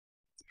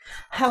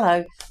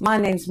Hello, my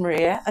name's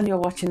Maria and you're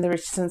watching The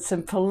Rich and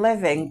Simple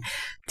Living.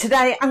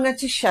 Today I'm going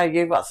to show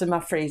you what's in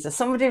my freezer.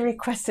 Somebody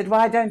requested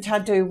why don't I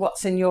do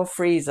what's in your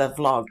freezer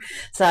vlog,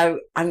 so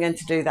I'm going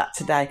to do that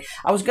today.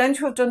 I was going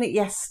to have done it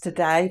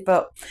yesterday,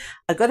 but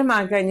I got a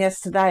migraine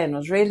yesterday and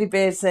was really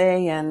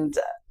busy, and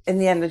in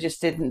the end I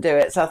just didn't do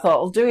it. So I thought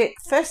I'll do it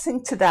first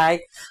thing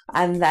today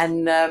and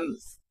then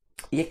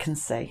you can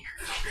see.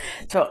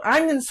 So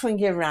I'm going to swing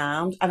you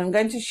around and I'm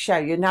going to show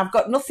you. Now I've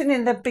got nothing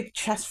in the big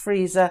chest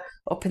freezer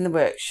up in the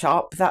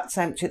workshop. That's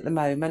empty at the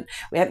moment.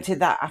 We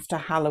emptied that after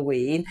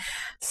Halloween,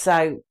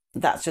 so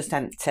that's just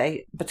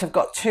empty. But I've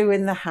got two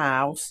in the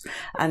house,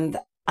 and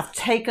I've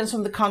taken some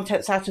of the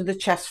contents out of the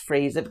chest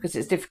freezer because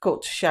it's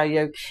difficult to show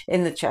you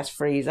in the chest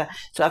freezer.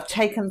 So I've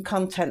taken the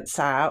contents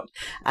out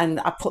and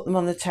I put them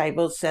on the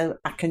table so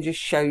I can just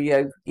show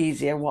you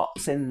easier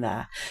what's in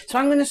there. So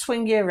I'm going to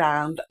swing you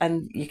around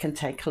and you can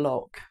take a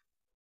look.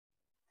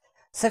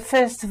 So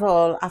first of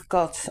all, I've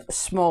got a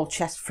small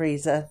chest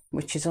freezer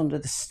which is under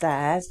the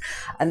stairs,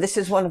 and this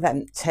is one I've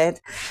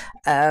emptied.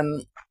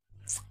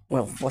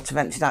 Well, what I've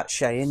emptied out to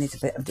show you needs a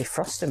bit of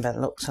defrosting by the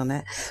looks on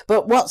it.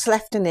 But what's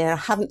left in here, I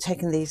haven't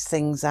taken these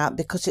things out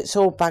because it's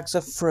all bags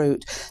of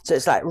fruit. So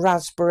it's like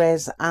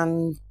raspberries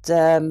and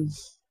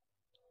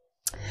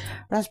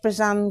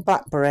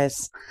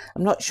blackberries.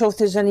 I'm not sure if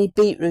there's any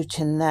beetroot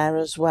in there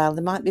as well.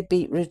 There might be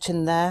beetroot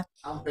in there.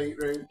 And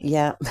beetroot.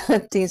 Yeah,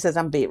 Dean says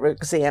I'm beetroot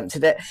because he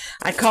emptied it.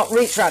 I can't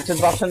reach right to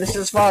the bottom. This is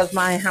as far as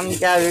my hand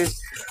goes.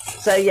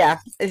 So yeah,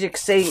 as you can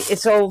see,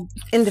 it's all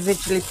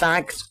individually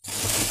bagged.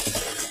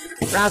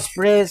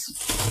 Raspberries,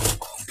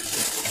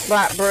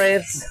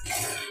 blackberries,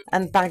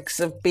 and bags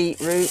of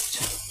beetroot.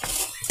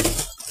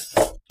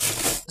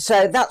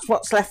 So that's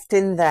what's left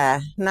in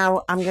there.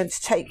 Now I'm going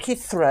to take you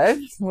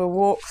through. We'll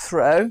walk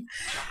through.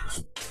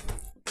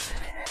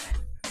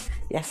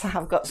 Yes, I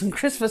have got some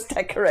Christmas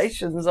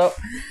decorations up,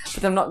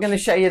 but I'm not going to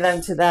show you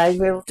them today.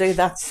 We'll do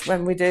that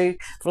when we do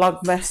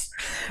Vlogmas.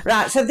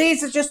 Right, so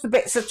these are just the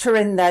bits that are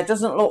in there.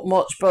 Doesn't look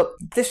much, but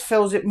this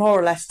fills it more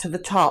or less to the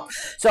top.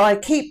 So I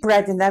keep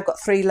bread in there. I've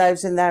got 3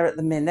 loaves in there at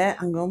the minute.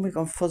 Hang on, we've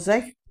gone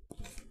fuzzy.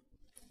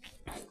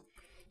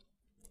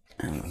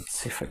 And let's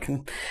see if I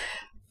can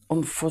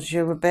unfuzz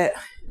you a bit.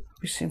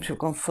 We seem to have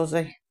gone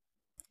fuzzy.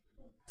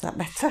 Is that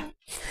better?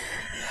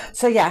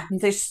 So yeah,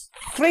 there's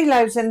 3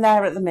 loaves in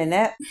there at the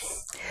minute.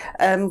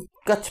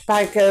 Got a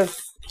bag of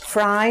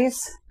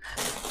fries,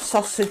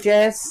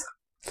 sausages,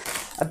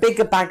 a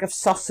bigger bag of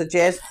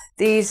sausages.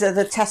 These are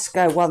the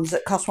Tesco ones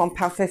that cost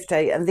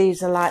 £1.50, and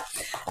these are like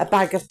a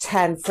bag of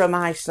 10 from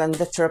Iceland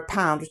that are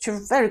 £1, which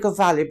are very good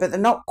value, but they're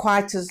not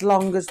quite as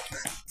long as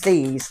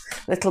these.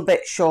 A little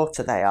bit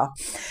shorter they are.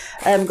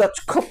 Got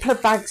a couple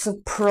of bags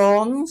of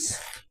prawns.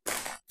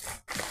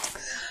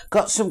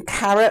 Got some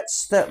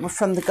carrots that were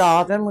from the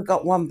garden. We've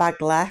got 1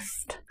 bag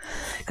left.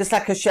 Because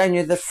like I've shown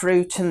you, the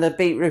fruit and the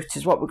beetroot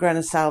is what we're growing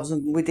ourselves,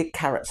 and we did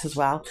carrots as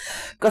well.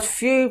 Got a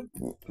few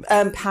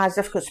pies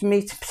left. Got some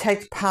meat and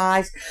potato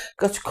pies.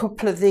 Got a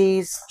couple of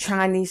these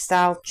Chinese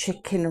style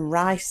chicken and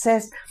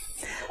rices.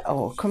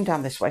 Oh, I'll come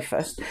down this way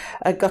first.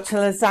 Got a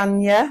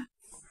lasagna.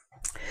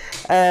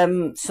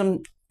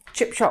 Some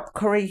chip shop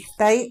curry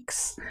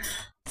bakes.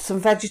 Some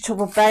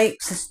vegetable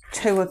bakes. There's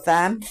 2 of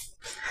them.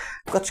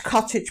 Got a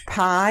cottage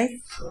pie,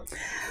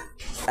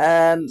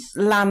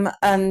 lamb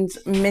and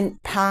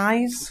mint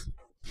pies,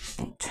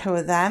 2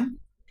 of them.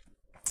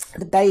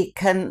 The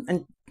bacon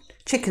and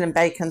chicken and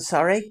bacon,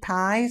 sorry,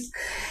 pies.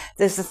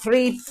 There's the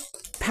 3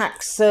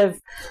 packs of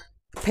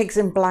pigs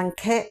in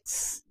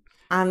blankets,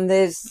 and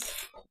there's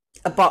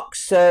a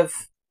box of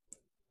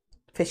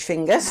fish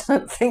fingers, I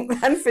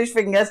think then, fish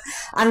fingers,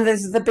 and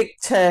there's the big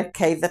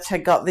turkey that I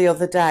got the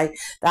other day.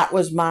 That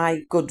was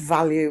my good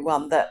value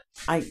one that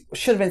I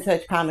should have been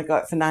 £30. I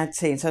got it for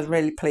 19, so I was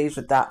really pleased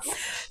with that.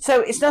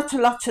 So it's not a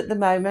lot at the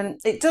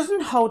moment. It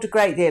doesn't hold a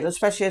great deal,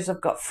 especially as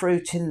I've got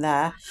fruit in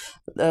there,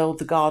 all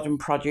the garden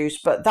produce,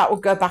 but that will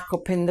go back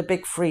up in the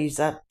big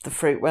freezer, the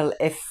fruit will,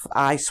 if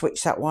I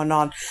switch that one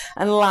on,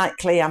 and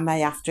likely I may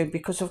have to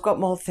because I've got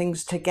more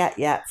things to get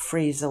yet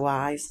freezer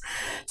wise.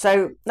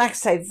 So like I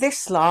say,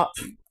 this lot,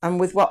 and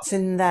with what's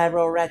in there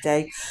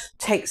already,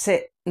 takes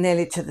it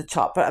nearly to the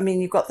top. But I mean,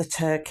 you've got the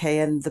turkey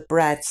and the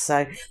bread,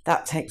 so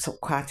that takes up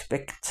quite a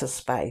bit of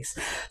space.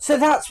 So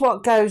that's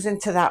what goes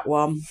into that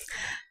one.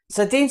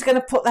 So Dean's going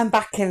to put them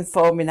back in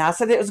for me now. I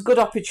said it was a good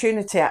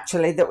opportunity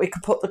actually that we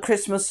could put the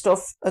Christmas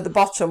stuff at the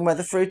bottom where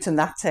the fruit and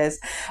that is,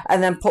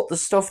 and then put the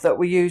stuff that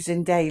we're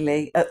using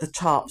daily at the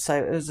top. So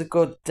it was a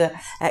good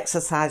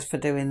exercise for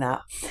doing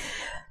that.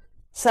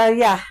 So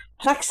yeah,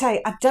 like I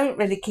say, I don't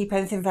really keep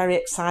anything very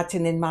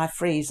exciting in my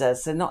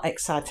freezers. They're not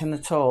exciting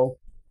at all.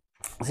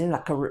 It seems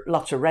like a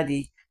lot of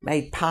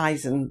ready-made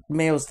pies and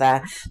meals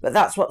there, but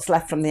that's what's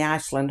left from the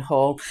Iceland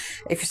haul.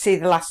 If you see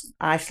the last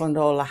Iceland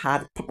haul I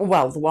had,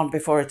 well, the one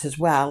before it as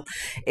well,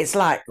 it's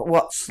like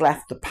what's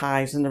left, the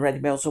pies and the ready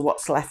meals, or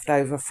what's left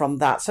over from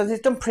that. So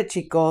they've done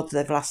pretty good.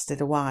 They've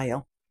lasted a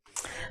while.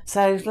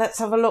 So let's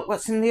have a look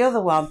what's in the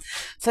other one.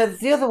 So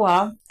the other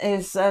one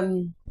is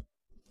a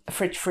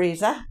fridge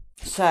freezer.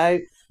 So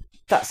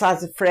that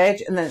side's the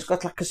fridge, and then it's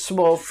got like a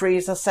small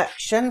freezer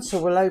section,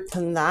 so we'll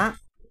open that.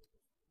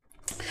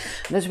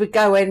 And as we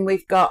go in,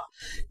 we've got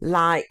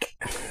like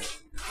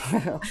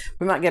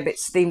we might get a bit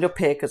steamed up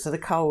here because of the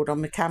cold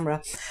on my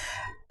camera.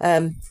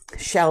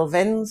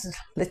 Shelvings,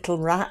 little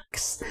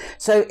racks,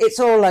 so it's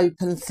all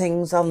open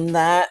things on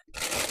there.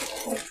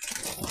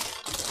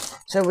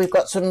 So we've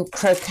got some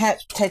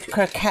croquettes, potato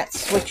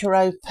croquettes, which are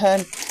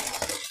open.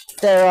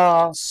 There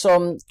are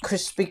some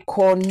crispy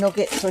corn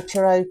nuggets which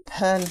are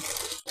open.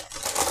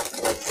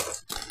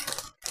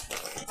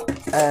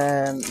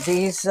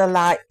 These are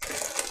like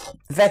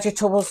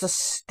vegetables, the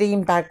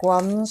steam bag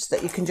ones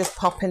that you can just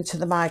pop into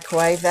the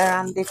microwave. They're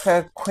handy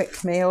for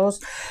quick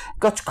meals.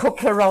 Got a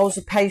couple of rolls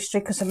of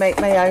pastry because I make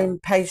my own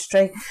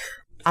pastry.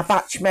 I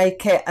batch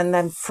make it and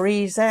then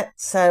freeze it.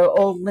 So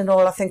all in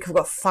all, I think I've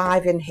got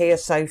 5 in here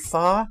so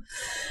far.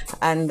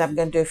 And I'm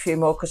going to do a few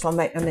more because I'll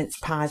make my mince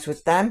pies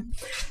with them.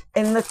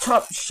 In the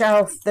top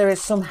shelf, there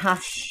is some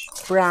hash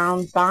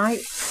brown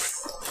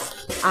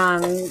bites.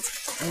 And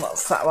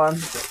what's that one?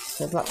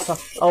 There's lots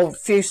of, a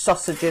few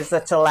sausages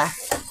that are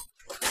left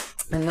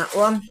in that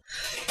one.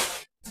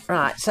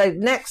 Right, so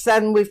next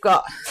then we've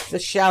got the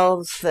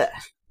shelves that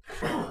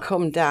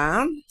come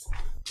down.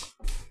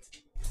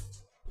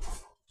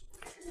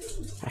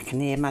 I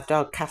can hear my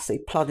dog Cassie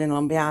plodding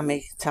along behind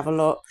me to have a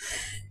look.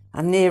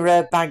 I'm near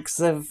her bags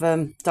of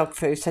dog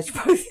food, so she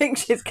probably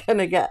thinks she's going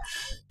to get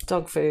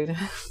dog food.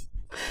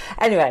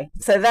 Anyway,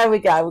 so there we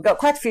go. We've got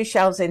quite a few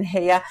shelves in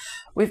here.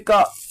 We've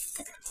got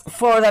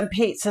 4 of them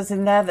pizzas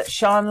in there that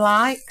Sean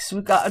likes.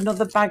 We've got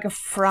another bag of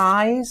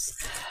fries.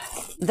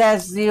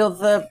 There's the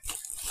other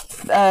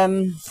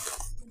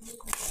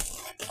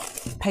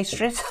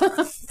pastries.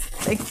 I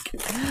think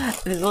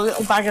there's a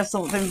little bag of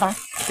something back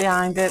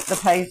behind it, the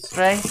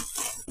pastry.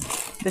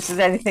 This is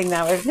anything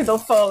now, it'll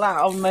fall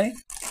out on me.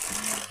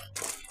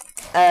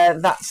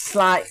 That's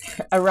like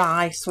a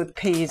rice with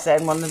peas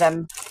in, one of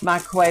them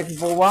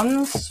microwavable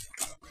ones.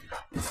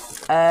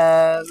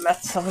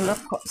 Let's have a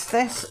look. What's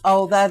this?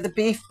 Oh, they're the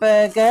beef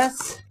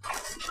burgers.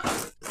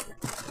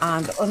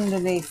 And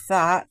underneath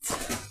that,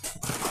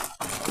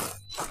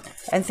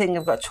 anything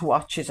I've got to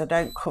watch is I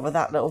don't cover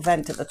that little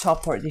vent at the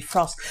top or it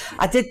defrosts.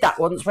 I did that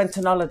once, went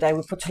on holiday,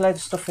 we put a load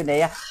of stuff in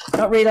here,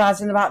 not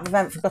realising about the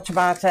vent, forgot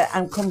about it,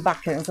 and come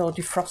back and it was all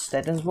defrosted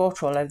and there's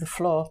water all over the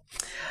floor.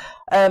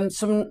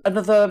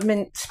 Another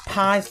mince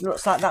pies,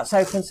 looks like that's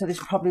open, so there's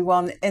probably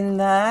one in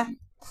there.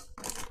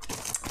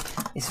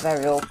 It's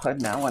very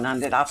awkward now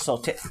one-handed. I'll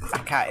sort it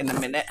back out in a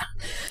minute.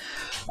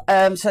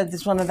 So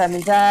there's one of them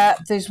in there.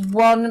 There's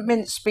one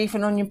minced beef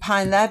and onion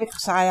pie in there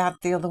because I had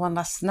the other one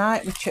last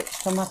night with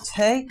chips for my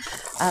tea.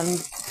 And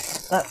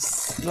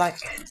that's like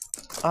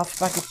half a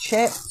bag of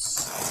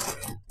chips.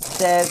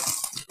 There's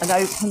an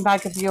open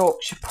bag of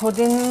Yorkshire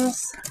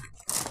puddings.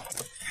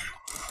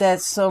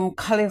 There's some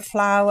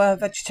cauliflower,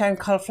 vegetarian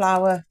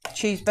cauliflower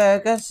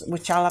cheeseburgers,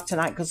 which I'll have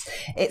tonight because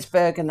it's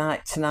burger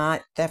night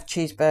tonight. They have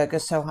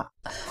cheeseburgers, so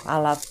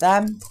I'll have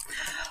them.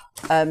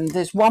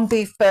 There's one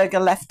beef burger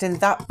left in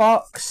that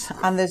box,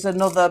 and there's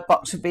another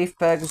box of beef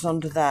burgers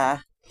under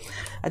there.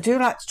 I do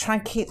like to try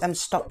and keep them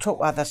stocked up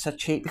while they're so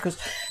cheap because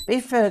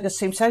beef burgers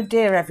seem so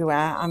dear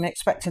everywhere. I'm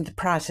expecting the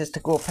prices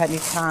to go up any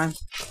time.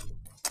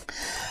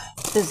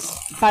 There's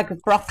a bag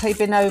of broccoli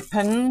been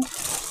opened.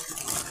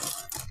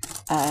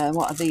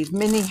 What are these?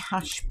 Mini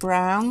hash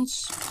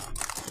browns.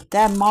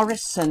 They're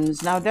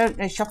Morrison's. Now, I don't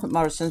really shop at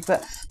Morrison's,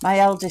 but my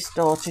eldest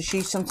daughter,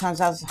 she sometimes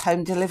has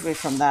home delivery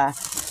from there.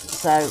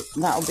 So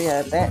that'll be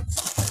her bit.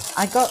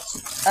 I got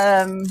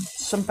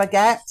some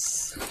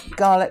baguettes,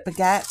 garlic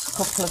baguettes, a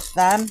couple of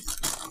them.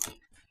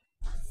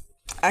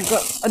 I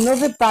got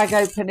another bag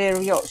open here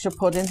of Yorkshire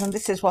puddings, and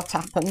this is what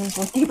happens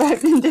when you keep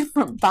opening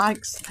different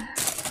bags.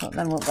 Put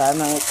them up there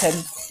and then we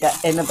can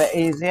get in a bit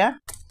easier.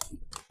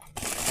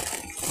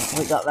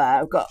 We got there.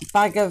 I've got a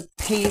bag of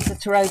peas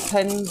that are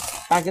open,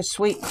 bag of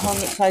sweet corn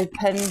that's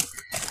open,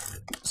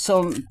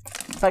 some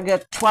bag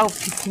of 12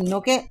 chicken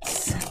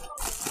nuggets,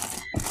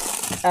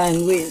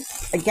 and we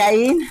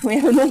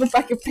have another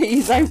bag of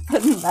peas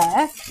open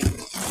there.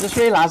 Just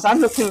realised I'm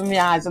looking with my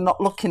eyes and not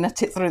looking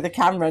at it through the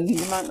camera, and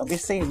you might not be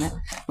seeing it,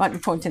 might be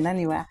pointing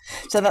anywhere.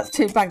 So that's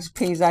 2 bags of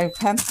peas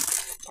open.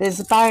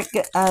 There's a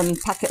packet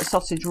of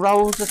sausage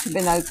rolls that have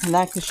been opened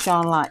there because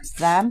Sean likes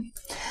them.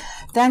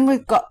 Then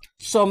we've got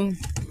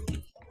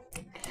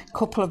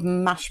couple of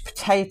mashed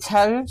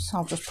potatoes.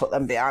 I'll just put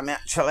them behind me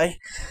actually.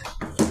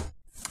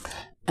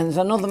 And there's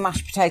another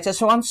mashed potato.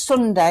 So on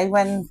Sunday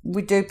when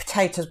we do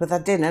potatoes with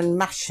our dinner and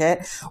mash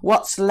it,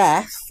 what's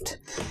left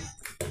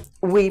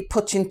we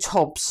put in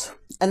tubs,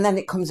 and then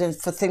it comes in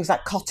for things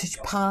like cottage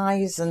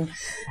pies and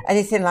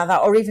anything like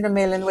that, or even a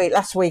meal in the week.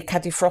 Last week I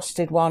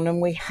defrosted one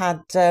and we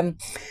had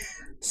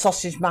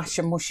sausage mash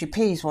and mushy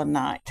peas one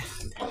night.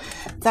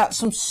 That's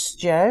some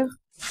stew.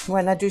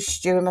 When I do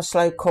stew in my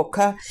slow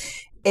cooker,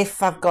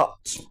 if I've got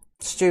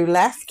stew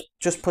left,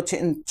 just put it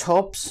in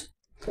tubs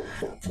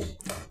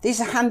These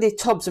are handy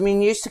tubs. I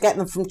mean, you used to get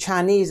them from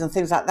Chinese and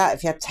things like that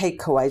if you had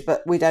takeaways,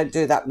 but we don't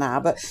do that now.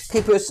 But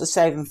people used to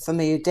save them for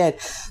me who did.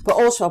 But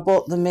also I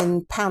bought them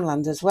in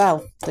Poundland as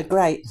well. They're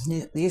great.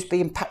 They used to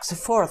be in packs of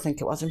 4, I think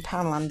it was, in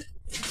Poundland.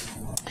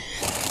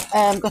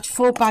 Got a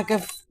full bag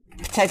of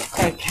potato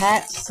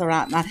croquettes. All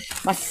right,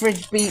 my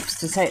fridge beeps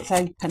to say it's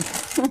open.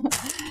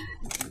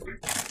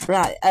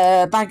 Right,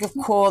 a bag of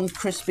corn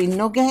crispy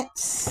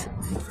nuggets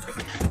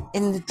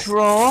in the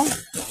drawer.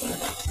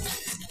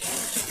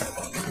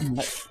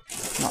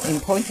 Not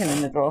even pointing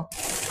in the drawer.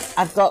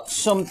 I've got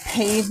some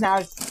peas now.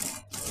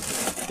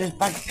 There's a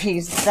bag of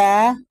peas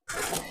there.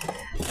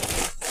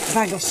 A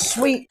bag of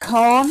sweet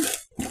corn.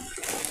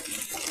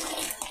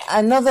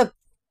 Another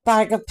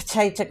bag of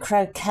potato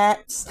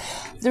croquettes.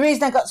 The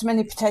reason I got so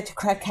many potato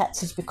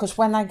croquettes is because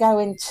when I go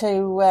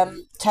into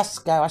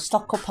Tesco, I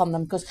stock up on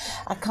them because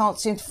I can't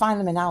seem to find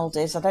them in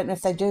Aldi's. I don't know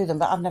if they do them,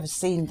 but I've never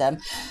seen them.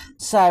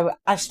 So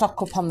I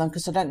stock up on them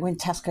because I don't go in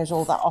Tesco's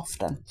all that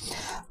often.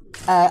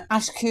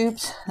 Ice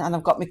cubes, and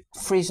I've got my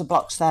freezer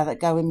blocks there that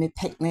go in my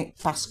picnic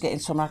basket. In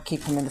summer I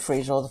keep them in the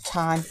freezer all the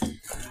time.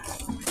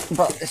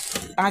 But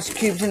there's ice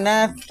cubes in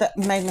there that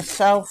I made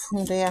myself.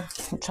 Oh dear,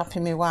 I'm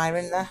trapping my wire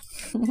in there.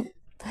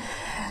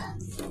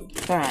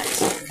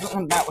 Right,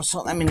 I'm about to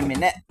sort them in a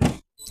minute.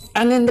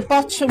 And in the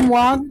bottom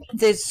one,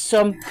 there's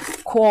some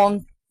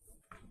corn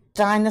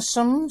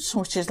dinosaurs,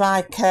 which is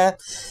like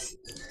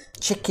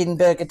chicken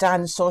burger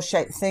dinosaur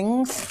shaped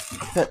things,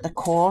 but the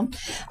corn.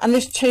 And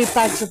there's 2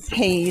 bags of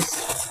peas.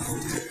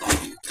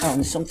 Oh, and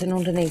there's something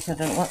underneath. I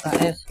don't know what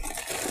that is.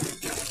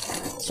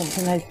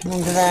 Something open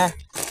under there.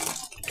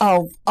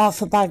 Oh,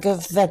 half a bag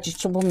of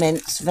vegetable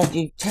mince,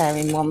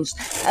 vegetarian ones.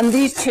 And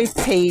these 2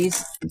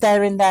 peas,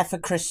 they're in there for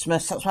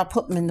Christmas. That's why I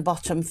put them in the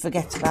bottom,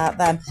 forget about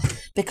them,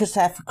 because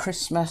they're for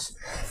Christmas.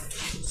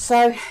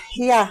 So,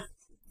 yeah,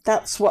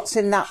 that's what's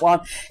in that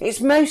one.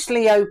 It's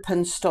mostly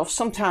open stuff.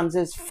 Sometimes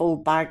there's full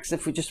bags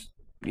if we just,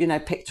 you know,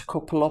 picked a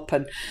couple up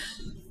and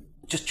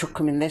just chuck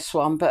them in this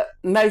one. But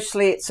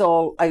mostly it's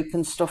all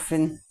open stuff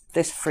in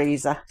this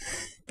freezer,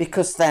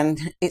 because then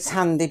it's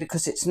handy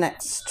because it's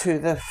next to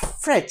the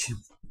fridge.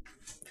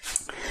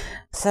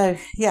 So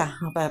yeah,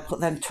 I better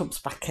put them tubs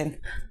back in.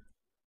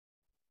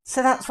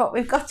 So that's what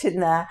we've got in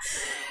there.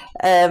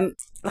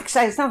 Like I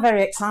say, it's not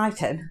very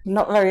exciting.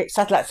 Not very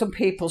exciting. Like some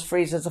people's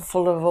freezers are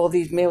full of all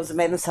these meals they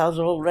made themselves,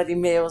 or all ready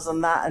meals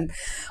and that, and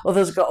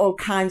others got all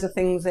kinds of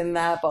things in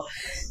there. But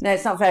no,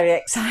 it's not very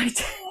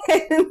exciting.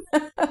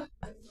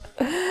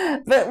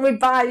 But we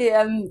buy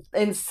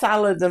in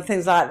salad and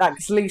things like that,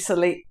 because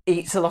Lisa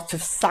eats a lot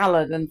of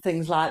salad and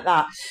things like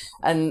that.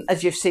 And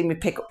as you've seen me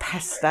pick up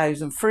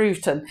pestos and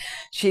fruit, and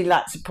she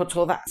likes to put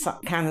all that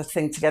kind of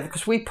thing together,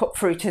 because we put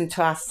fruit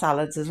into our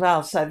salads as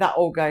well. So that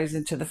all goes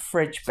into the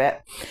fridge bit.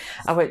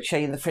 I won't show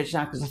you in the fridge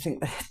now because I think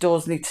the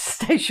doors need to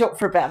stay shut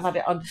for a bit. I've had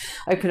it on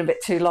open a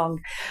bit too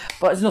long.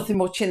 But there's nothing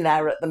much in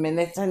there at the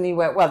minute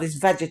anyway. Well, there's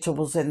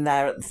vegetables in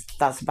there.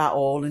 That's about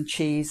all, and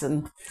cheese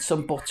and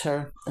some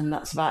butter, and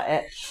that's about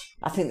it.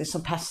 I think there's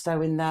some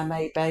pesto in there,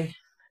 maybe.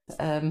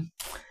 Some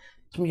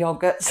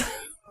yogurts.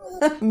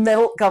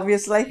 Milk,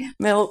 obviously.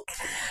 Milk.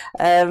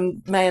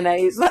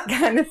 Mayonnaise, that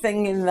kind of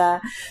thing in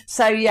there.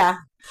 So, yeah.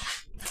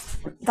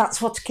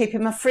 That's what to keep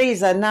in my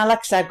freezer. Now, like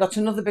I said, I've got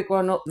another big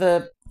one up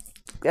the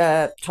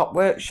top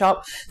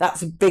workshop.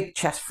 That's a big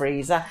chest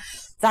freezer.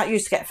 That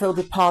used to get filled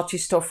with party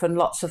stuff and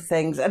lots of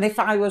things. And if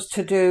I was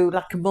to do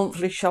like a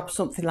monthly shop,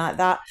 something like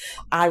that,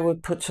 I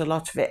would put a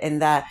lot of it in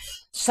there.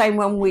 Same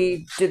when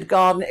we did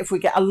garden. If we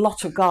get a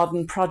lot of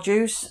garden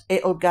produce,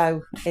 it'll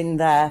go in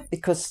there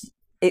because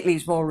it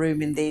leaves more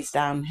room in these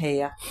down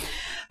here.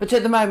 But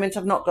at the moment,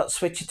 I've not got to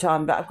switch it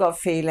on, but I've got a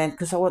feeling,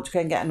 because I want to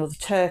go and get another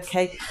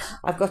turkey,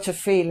 I've got a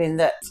feeling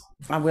that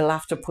I will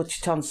have to put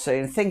it on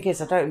soon. The thing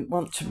is, I don't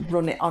want to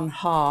run it on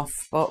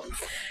half, but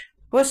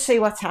we'll see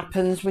what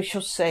happens. We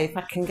shall see. If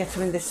I can get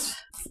them in this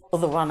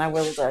other one, I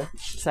will do.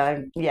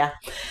 So, yeah,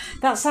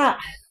 that's that.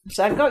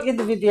 So I got you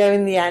the video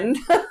in the end.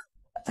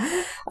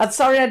 I'm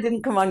sorry I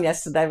didn't come on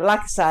yesterday, but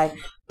like I say,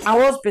 I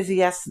was busy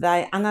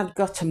yesterday and I'd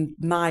got a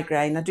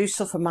migraine. I do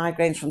suffer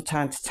migraines from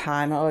time to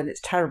time. Oh, and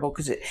it's terrible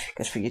because it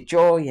goes through your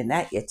jaw, your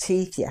neck, your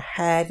teeth, your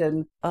head,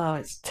 and oh,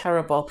 it's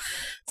terrible.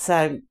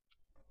 So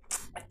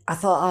I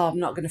thought, oh, I'm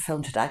not going to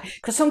film today,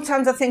 because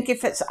sometimes I think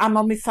if I'm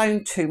on my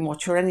phone too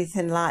much or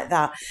anything like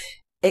that,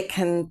 it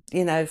can,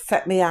 you know,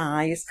 affect my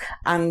eyes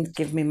and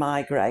give me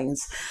migraines.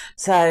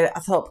 So I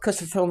thought,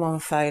 because I film on my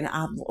phone,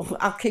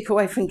 I'll keep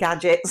away from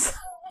gadgets.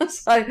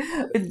 So,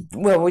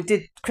 well, we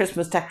did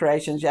Christmas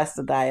decorations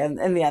yesterday, and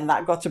in the end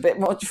that got a bit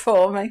much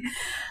for me.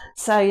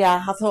 So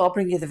yeah, I thought I'll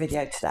bring you the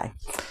video today.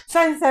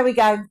 So there we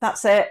go,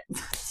 that's it.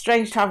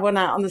 Strange to have one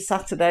out on the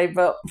Saturday,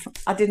 but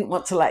I didn't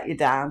want to let you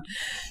down.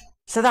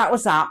 So that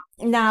was that.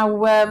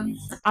 Now,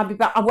 I'll be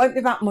back. I won't be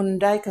back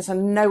Monday because I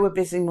know we're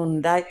busy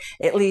Monday.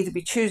 It'll either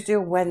be Tuesday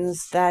or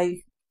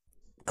Wednesday.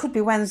 could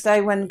be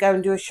Wednesday when I go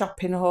and do a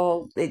shopping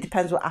haul. It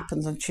depends what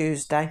happens on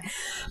Tuesday,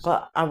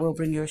 but I will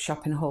bring you a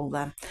shopping haul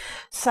then.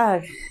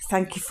 So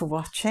thank you for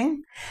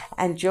watching.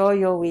 Enjoy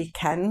your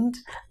weekend,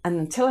 and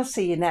until I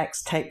see you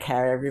next, take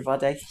care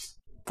everybody.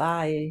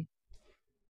 Bye.